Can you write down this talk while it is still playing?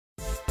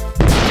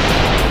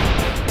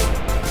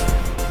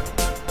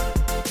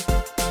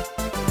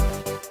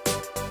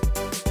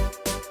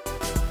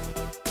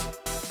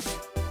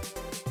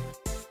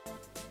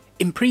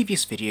In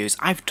previous videos,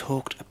 I've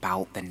talked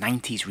about the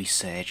 90s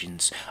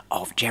resurgence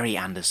of Gerry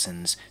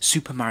Anderson's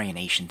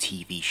Supermarionation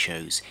TV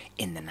shows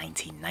in the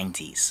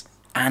 1990s.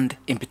 And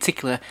in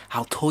particular,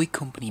 how toy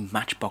company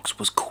Matchbox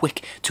was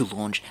quick to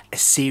launch a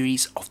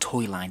series of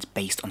toy lines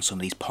based on some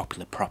of these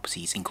popular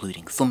properties,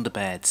 including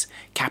Thunderbirds,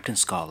 Captain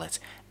Scarlet,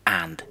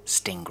 and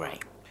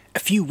Stingray. A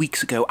few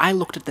weeks ago, I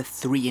looked at the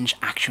 3-inch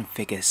action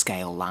figure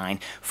scale line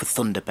for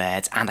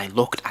Thunderbirds, and I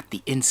looked at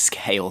the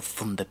in-scale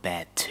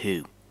Thunderbird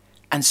 2.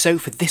 And so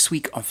for this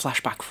week on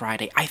Flashback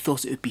Friday, I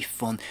thought it would be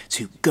fun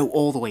to go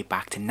all the way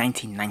back to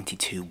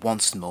 1992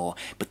 once more,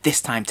 but this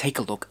time take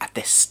a look at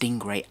this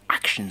Stingray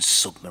Action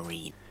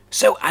Submarine.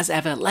 So as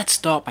ever, let's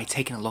start by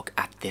taking a look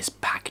at this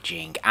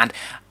packaging, and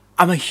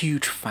I'm a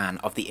huge fan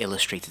of the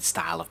illustrated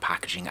style of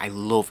packaging. I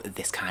love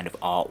this kind of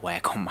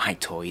artwork on my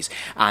toys,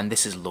 and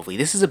this is lovely.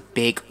 This is a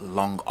big,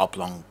 long,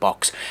 oblong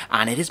box,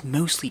 and it is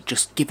mostly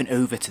just given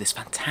over to this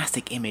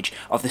fantastic image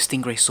of the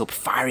Stingray sub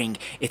firing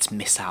its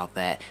missile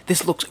there.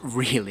 This looks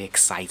really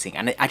exciting,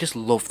 and I just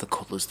love the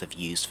colours they've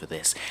used for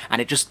this,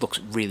 and it just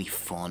looks really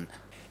fun.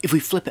 If we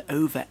flip it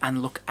over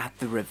and look at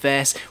the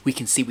reverse, we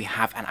can see we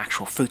have an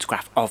actual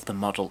photograph of the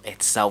model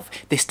itself,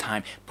 this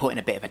time put in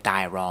a bit of a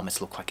diorama to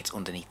look like it's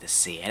underneath the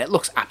sea, and it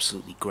looks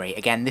absolutely great.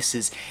 Again, this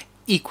is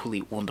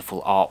equally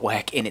wonderful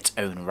artwork in its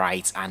own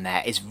right, and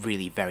is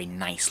really very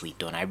nicely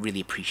done. I really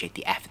appreciate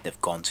the effort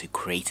they've gone to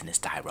creating this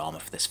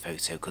diorama for this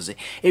photo, because it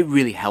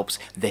really helps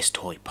this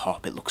toy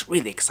pop. It looks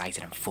really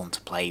exciting and fun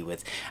to play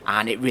with,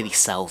 and it really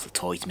sells the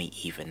toy to me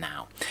even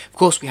now. Of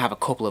course, we have a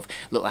couple of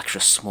little extra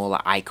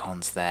smaller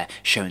icons there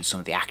showing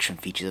some of the action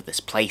features of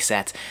this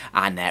playset,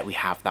 and we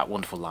have that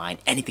wonderful line,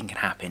 anything can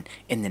happen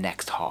in the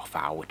next half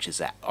hour, which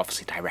is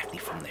obviously directly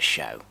from the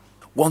show.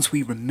 Once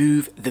we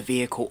remove the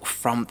vehicle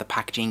from the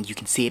packaging, you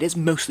can see it is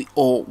mostly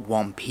all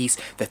one piece.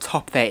 The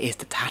top there is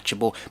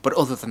detachable, but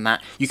other than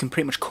that, you can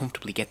pretty much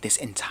comfortably get this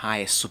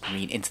entire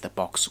submarine into the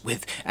box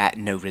with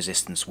no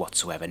resistance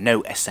whatsoever,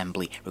 no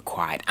assembly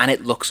required, and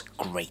it looks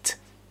great.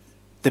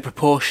 The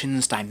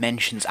proportions,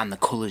 dimensions, and the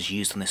colours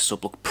used on this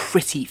sub look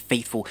pretty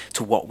faithful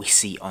to what we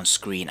see on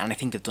screen, and I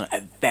think they've done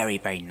a very,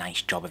 very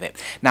nice job of it.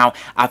 Now,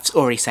 I've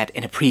already said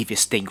in a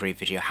previous Stingray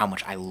video how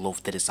much I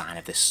love the design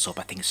of this sub.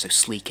 I think it's so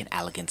sleek and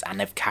elegant, and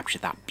they've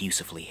captured that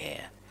beautifully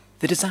here.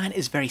 The design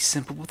is very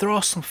simple, but there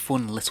are some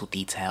fun little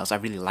details. I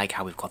really like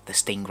how we've got the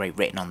Stingray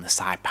written on the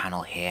side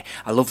panel here.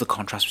 I love the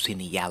contrast between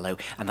the yellow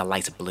and the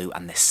lighter blue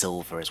and the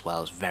silver as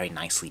well. It's very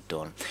nicely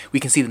done. We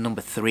can see the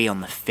number 3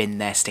 on the fin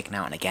there sticking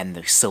out, and again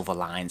those silver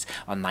lines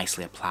are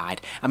nicely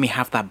applied. And we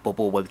have that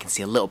bubble where we can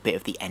see a little bit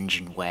of the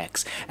engine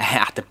works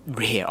at the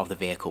rear of the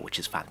vehicle, which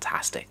is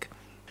fantastic.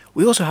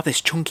 We also have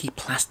this chunky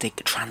plastic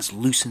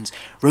translucent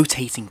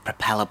rotating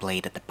propeller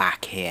blade at the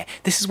back here.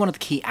 This is one of the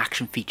key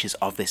action features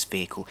of this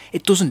vehicle.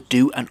 It doesn't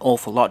do an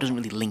awful lot, it doesn't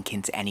really link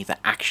into any of the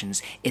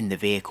actions in the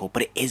vehicle,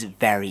 but it is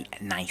very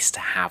nice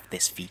to have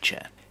this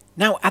feature.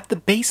 Now, at the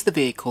base of the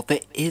vehicle, there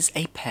is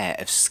a pair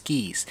of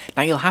skis.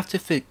 Now, you'll have to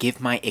forgive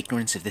my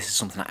ignorance if this is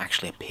something that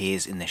actually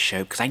appears in the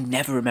show, because I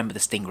never remember the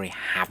Stingray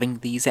having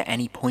these at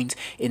any point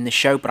in the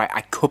show, but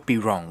I could be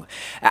wrong.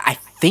 I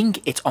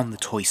think it's on the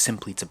toy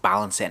simply to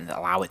balance it and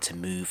allow it to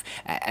move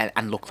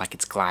and look like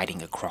it's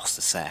gliding across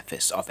the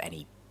surface of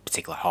any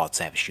particular hard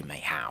surface you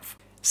may have.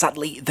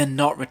 Sadly, they're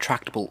not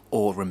retractable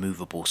or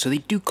removable, so they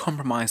do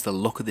compromise the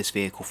look of this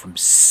vehicle from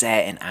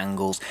certain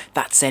angles.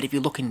 That said, if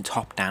you're looking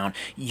top down,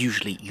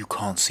 usually you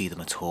can't see them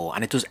at all,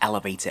 and it does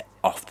elevate it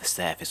off the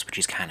surface, which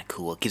is kind of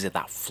cool. It gives it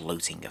that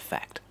floating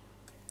effect.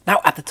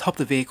 Now, at the top of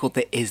the vehicle,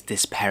 there is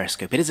this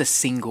periscope. It is a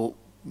single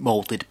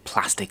molded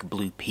plastic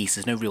blue piece.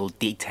 There's no real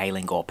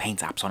detailing or paint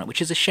apps on it, which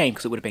is a shame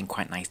because it would have been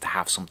quite nice to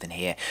have something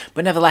here.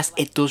 But nevertheless,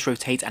 it does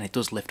rotate and it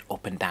does lift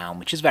up and down,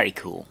 which is very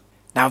cool.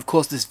 Now, of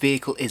course, this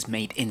vehicle is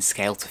made in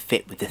scale to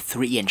fit with the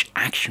 3-inch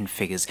action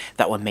figures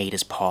that were made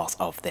as part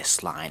of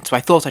this line. So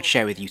I thought I'd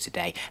share with you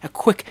today a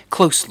quick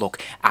close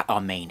look at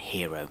our main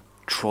hero,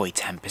 Troy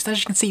Tempest. As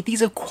you can see,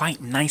 these are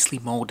quite nicely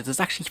moulded. There's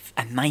actually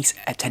a nice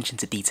attention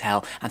to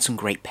detail and some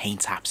great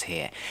paint apps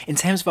here. In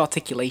terms of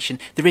articulation,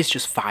 there is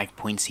just 5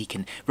 points. He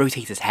can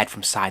rotate his head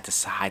from side to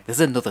side.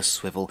 There's another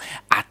swivel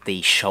at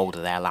the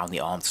shoulder there, allowing the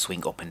arm to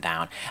swing up and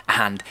down,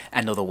 and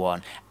another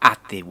one at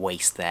the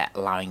waist there,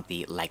 allowing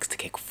the legs to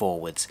kick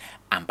forwards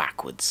and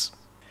backwards.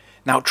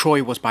 Now,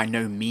 Troy was by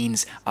no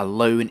means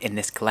alone in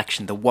this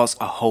collection. There was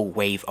a whole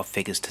wave of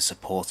figures to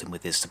support him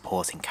with his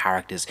supporting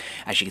characters.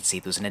 As you can see,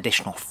 there's an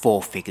additional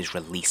 4 figures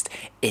released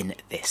in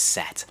this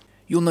set.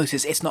 You'll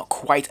notice it's not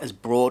quite as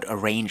broad a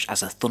range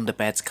as a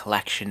Thunderbirds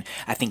collection.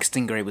 I think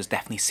Stingray was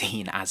definitely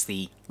seen as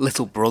the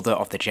little brother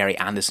of the Gerry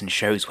Anderson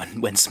shows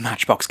when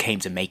Matchbox came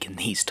to making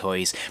these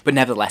toys. But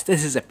nevertheless,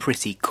 this is a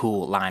pretty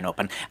cool lineup,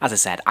 and as I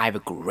said, I have a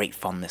great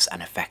fondness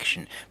and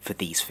affection for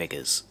these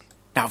figures.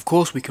 Now, of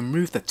course, we can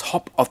move the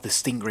top of the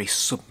Stingray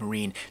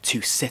Submarine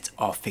to sit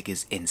our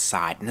figures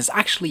inside, and there's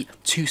actually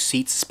 2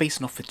 seats, space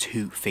enough for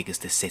 2 figures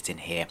to sit in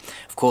here.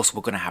 Of course,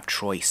 we're going to have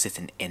Troy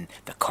sitting in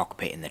the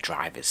cockpit in the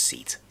driver's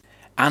seat.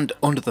 And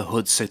under the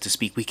hood, so to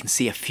speak, we can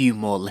see a few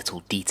more little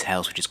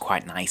details, which is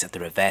quite nice at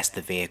the reverse of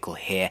the vehicle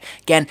here.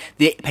 Again,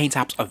 the paint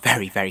apps are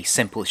very, very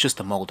simple. It's just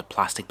a moulded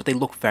plastic, but they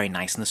look very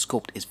nice and the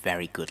sculpt is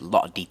very good. A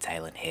lot of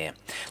detail in here.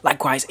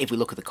 Likewise, if we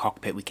look at the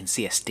cockpit, we can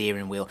see a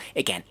steering wheel.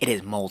 Again, it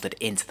is moulded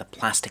into the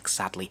plastic,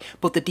 sadly,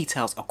 but the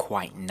details are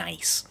quite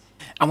nice.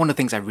 And one of the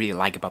things I really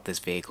like about this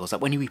vehicle is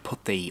that when we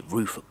put the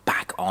roof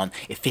back on,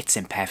 it fits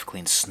in perfectly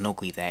and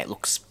snugly there. It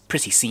looks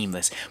pretty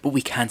seamless, but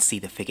we can see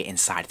the figure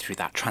inside through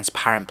that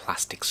transparent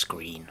plastic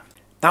screen.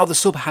 Now the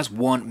sub has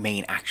one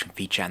main action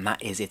feature, and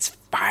that is its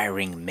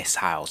firing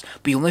missiles.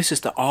 But you'll notice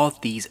there are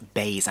these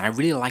bays, and I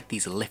really like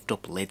these lift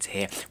up lids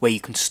here where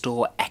you can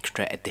store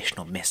extra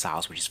additional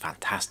missiles, which is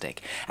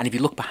fantastic. And if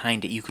you look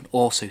behind it, you can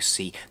also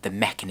see the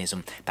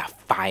mechanism that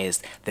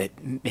fires the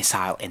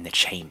missile in the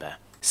chamber.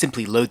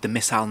 Simply load the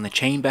missile in the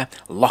chamber,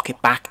 lock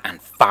it back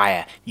and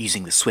fire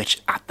using the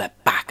switch at the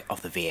back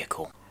of the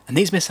vehicle. And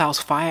these missiles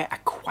fire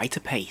at quite a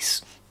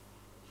pace.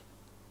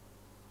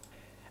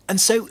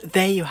 And so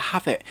there you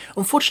have it.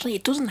 Unfortunately,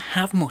 it doesn't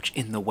have much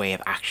in the way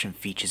of action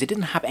features. It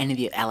didn't have any of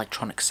the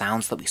electronic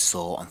sounds that we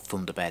saw on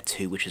Thunderbird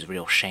 2, which is a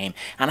real shame.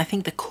 And I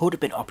think there could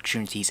have been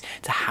opportunities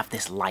to have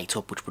this light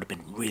up, which would have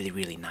been really,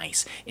 really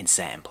nice in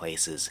certain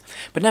places.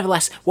 But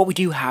nevertheless, what we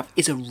do have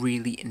is a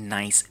really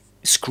nice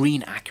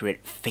screen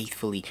accurate,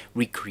 faithfully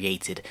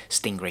recreated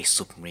Stingray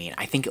Submarine.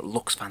 I think it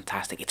looks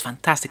fantastic. It's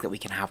fantastic that we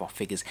can have our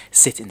figures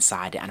sit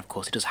inside it, and of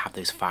course it does have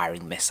those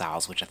firing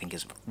missiles, which I think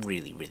is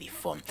really, really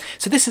fun.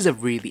 So this is a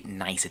really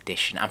nice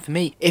addition, and for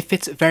me it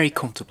fits very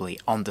comfortably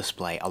on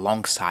display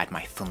alongside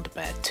my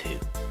Thunderbird 2.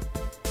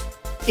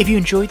 If you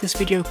enjoyed this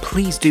video,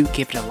 please do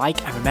give it a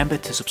like and remember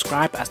to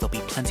subscribe, as there'll be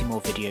plenty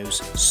more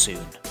videos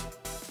soon.